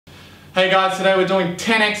Hey guys, today we're doing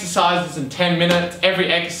 10 exercises in 10 minutes, every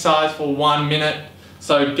exercise for 1 minute.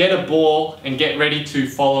 So get a ball and get ready to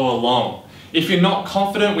follow along. If you're not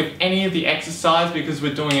confident with any of the exercise because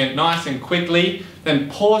we're doing it nice and quickly, then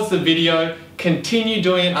pause the video, continue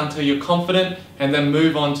doing it until you're confident, and then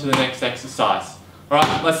move on to the next exercise.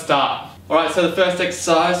 Alright, let's start. Alright, so the first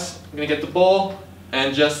exercise, I'm going to get the ball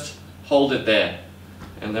and just hold it there.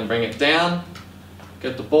 And then bring it down,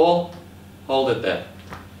 get the ball, hold it there.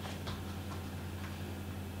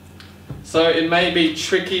 So it may be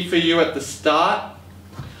tricky for you at the start,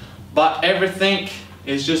 but everything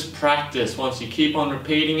is just practice. Once you keep on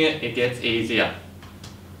repeating it, it gets easier.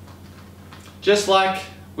 Just like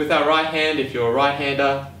with our right hand, if you're a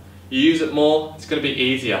right-hander, you use it more, it's going to be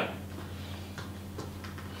easier.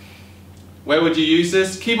 Where would you use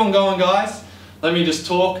this? Keep on going, guys. Let me just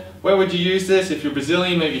talk. Where would you use this? If you're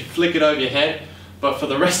Brazilian, maybe flick it over your head. But for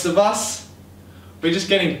the rest of us, we're just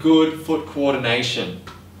getting good foot coordination.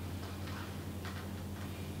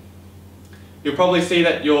 You'll probably see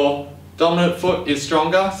that your dominant foot is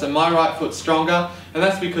stronger, so my right foot's stronger, and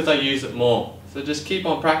that's because I use it more. So just keep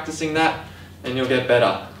on practicing that and you'll get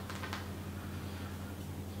better.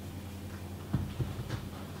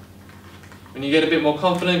 When you get a bit more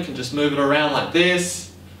confident, you can just move it around like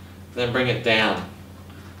this, then bring it down.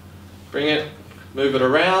 Bring it, move it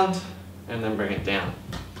around, and then bring it down.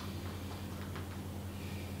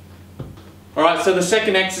 Alright, so the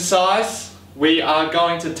second exercise, we are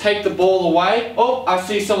going to take the ball away. Oh, I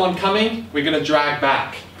see someone coming. We're going to drag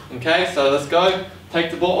back. Okay, so let's go.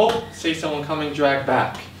 Take the ball. Oh, see someone coming, drag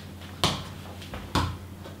back.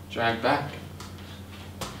 Drag back.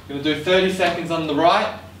 We're going to do 30 seconds on the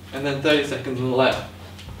right and then 30 seconds on the left.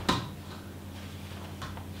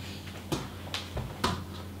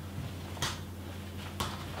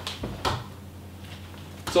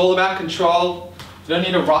 It's all about control. You don't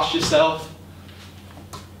need to rush yourself.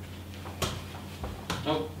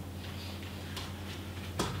 Oh.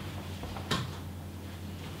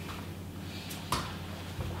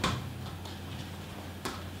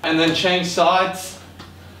 And then change sides.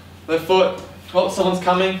 Left foot. Oh, someone's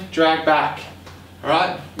coming. Drag back.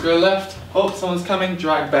 Alright, go left. Oh, someone's coming.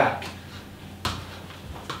 Drag back.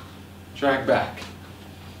 Drag back.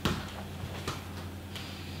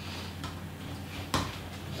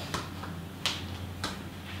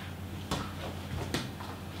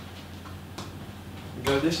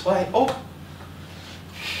 Go this way. Oh!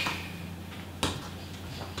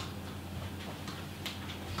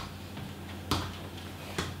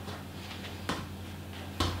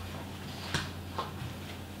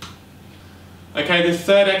 Okay, this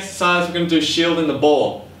third exercise we're going to do shielding the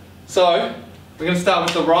ball. So, we're going to start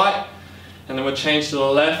with the right and then we'll change to the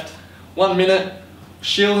left. 1 minute,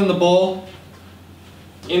 shielding the ball.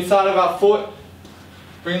 Inside of our foot,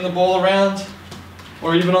 bring the ball around,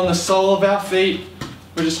 or even on the sole of our feet.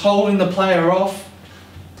 We're just holding the player off.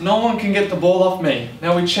 No one can get the ball off me.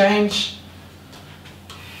 Now we change.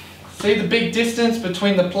 See the big distance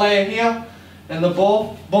between the player here and the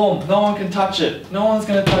ball? Boom, no one can touch it. No one's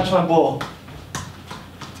going to touch my ball.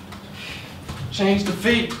 Change the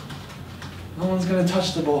feet. No one's going to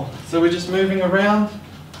touch the ball. So we're just moving around.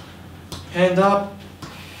 Hand up.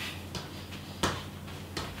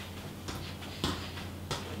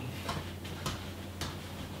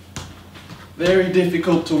 Very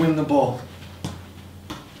difficult to win the ball.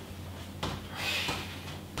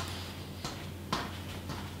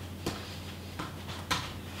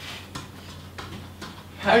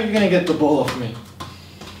 How are you going to get the ball off me?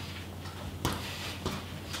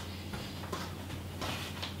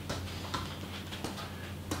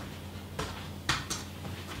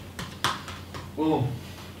 Boom.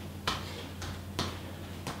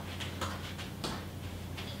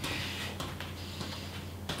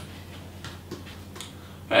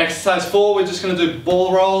 Exercise 4, we're just going to do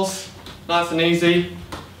ball rolls, nice and easy.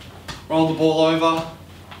 Roll the ball over,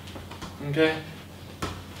 okay,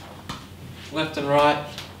 left and right,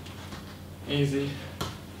 easy,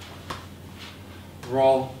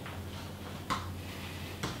 roll.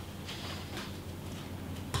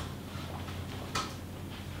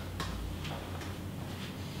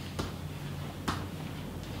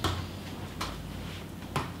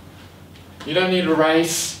 You don't need to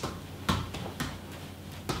race.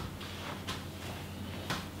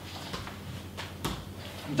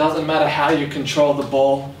 It doesn't matter how you control the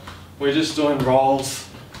ball, we're just doing rolls.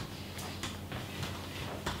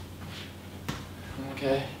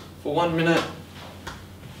 Okay, for 1 minute.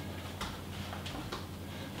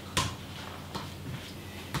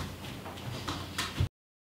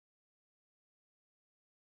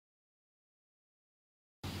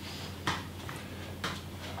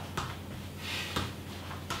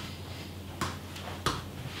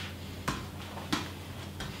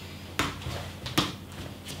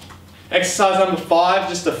 Exercise number 5,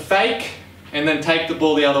 just a fake and then take the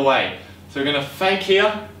ball the other way. So we're going to fake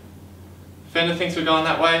here, defender thinks we're going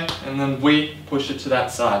that way, and then we push it to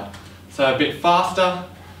that side. So a bit faster,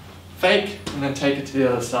 fake, and then take it to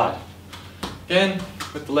the other side. Again,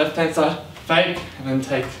 with the left hand side, fake, and then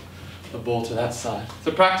take the ball to that side.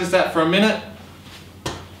 So practice that for a minute.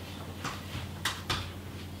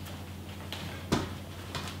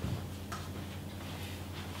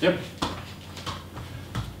 Yep.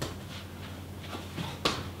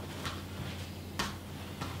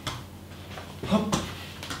 Hop.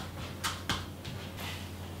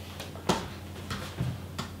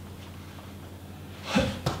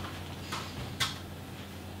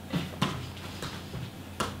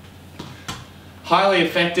 Highly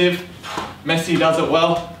effective. Messi does it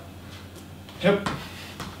well. Yep.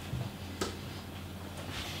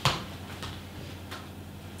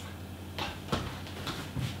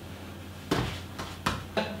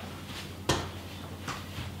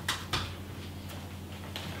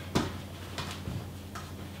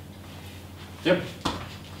 Yep.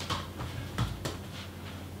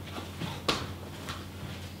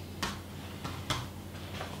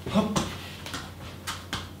 Hop.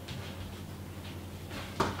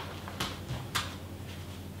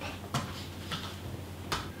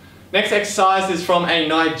 Next exercise is from a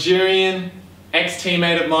Nigerian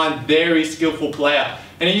ex-teammate of mine, very skillful player.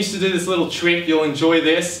 And he used to do this little trick, you'll enjoy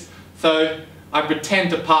this. So I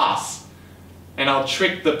pretend to pass and I'll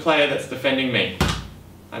trick the player that's defending me.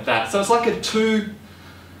 Like that. So it's like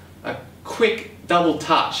a quick double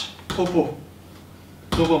touch. Boom, boom,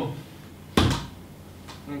 boom, boom.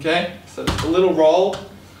 Okay, so it's a little roll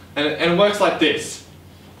and it works like this.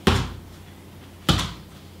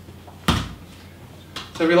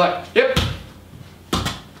 So we're like, yep.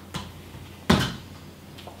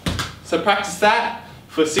 So practice that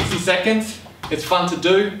for 60 seconds. It's fun to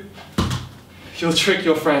do. You'll trick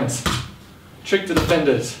your friends. Trick the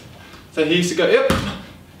defenders. So he used to go, yep,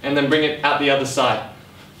 and then bring it out the other side.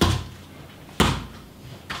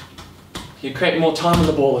 You create more time on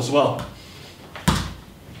the ball as well.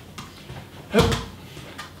 Hup,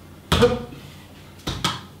 hup.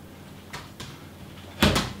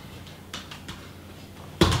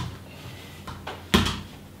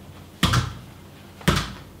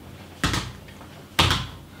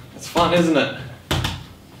 It's fun, isn't it?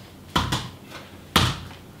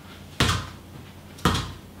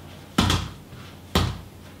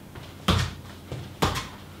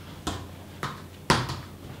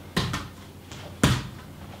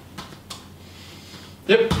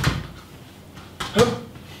 Yep.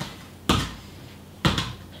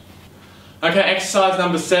 Okay, exercise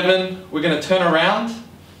number 7. We're going to turn around.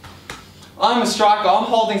 I'm a striker, I'm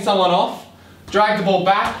holding someone off. Drag the ball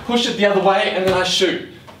back, push it the other way, and then I shoot.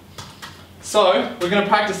 So, we're going to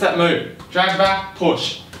practice that move. Drag back,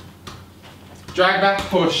 push. Drag back,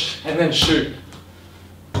 push, and then shoot.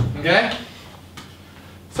 Okay?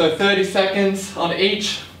 So 30 seconds on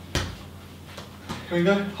each. Here we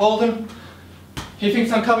go, hold him. He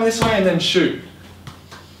thinks I'm coming this way and then shoot.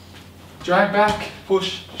 Drag back,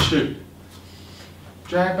 push, shoot.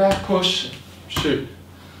 Drag back, push, shoot.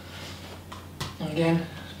 And again,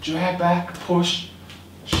 drag back, push,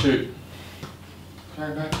 shoot.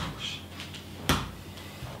 Drag back, push.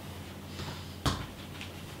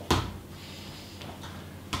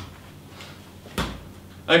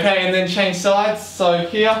 Okay, and then change sides. So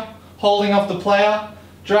here, holding off the player,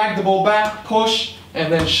 drag the ball back, push,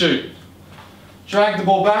 and then shoot. Drag the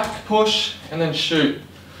ball back, push, and then shoot.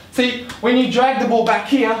 See, when you drag the ball back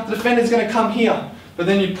here, the defender's going to come here. But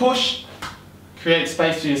then you push, create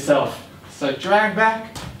space for yourself. So drag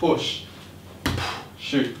back, push,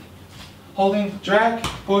 shoot. Holding, drag,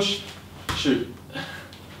 push, shoot.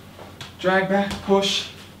 Drag back, push,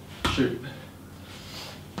 shoot.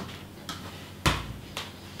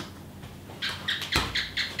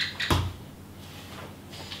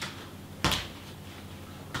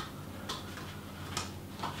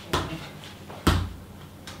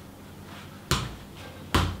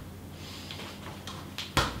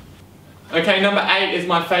 Okay, number 8 is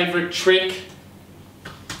my favourite trick.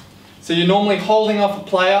 So you're normally holding off a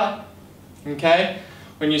player, okay?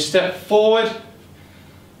 When you step forward,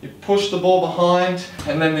 you push the ball behind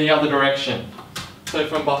and then the other direction. So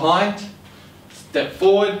from behind, step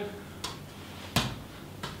forward.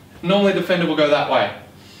 Normally the defender will go that way.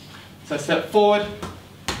 So step forward,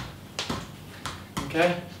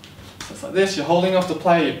 okay? So it's like this, you're holding off the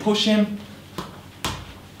player, you push him.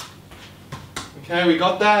 Okay, we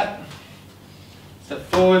got that. Step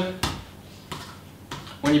forward.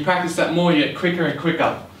 When you practice that more, you get quicker and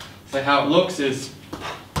quicker. So how it looks is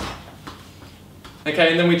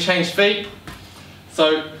Okay, and then we change feet.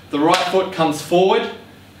 So the right foot comes forward.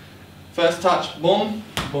 First touch, boom,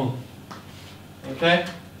 boom. Okay,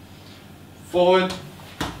 forward.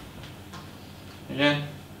 Again,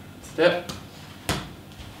 step.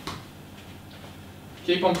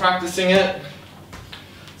 Keep on practicing it.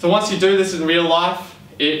 So once you do this in real life,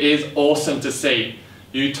 it is awesome to see.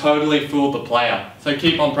 You totally fooled the player. So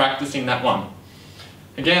keep on practicing that one.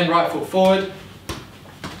 Again, right foot forward,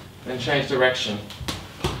 then change direction.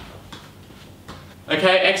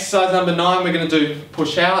 Okay, exercise number 9, we're going to do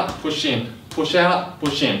push out, push in, push out,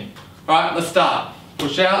 push in. Alright, let's start.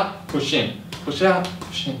 Push out, push in, push out,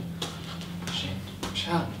 push in, push in, push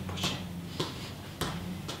out, push in.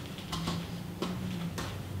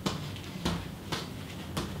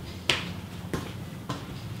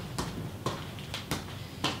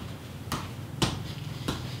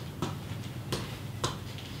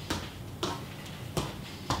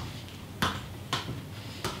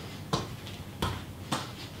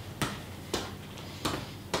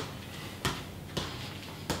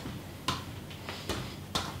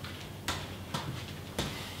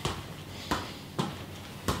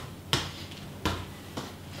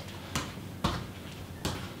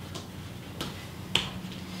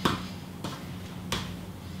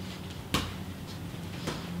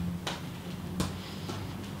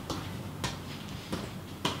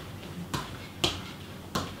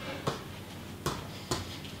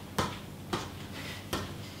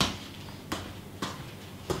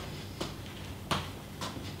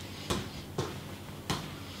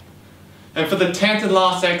 And for the 10th and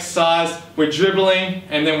last exercise, we're dribbling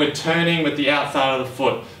and then we're turning with the outside of the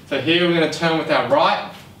foot. So here we're going to turn with our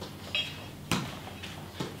right.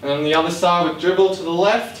 And on the other side, we dribble to the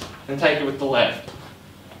left and take it with the left.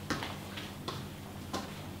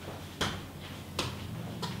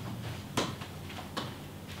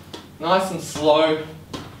 Nice and slow.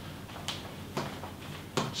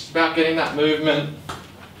 Just about getting that movement.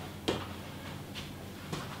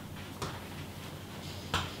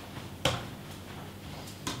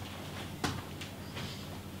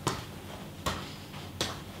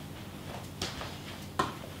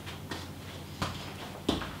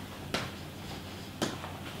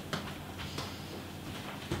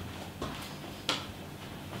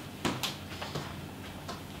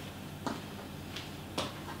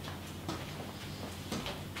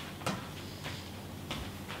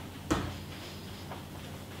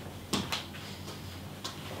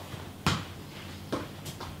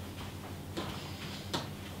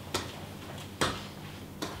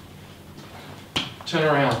 Turn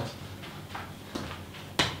around.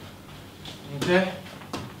 Okay.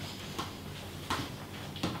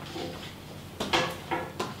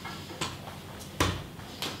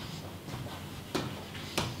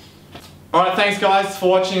 Alright, thanks guys for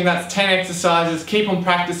watching. That's 10 exercises. Keep on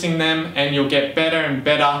practicing them and you'll get better and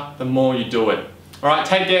better the more you do it. Alright,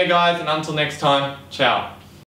 take care guys, and until next time, ciao.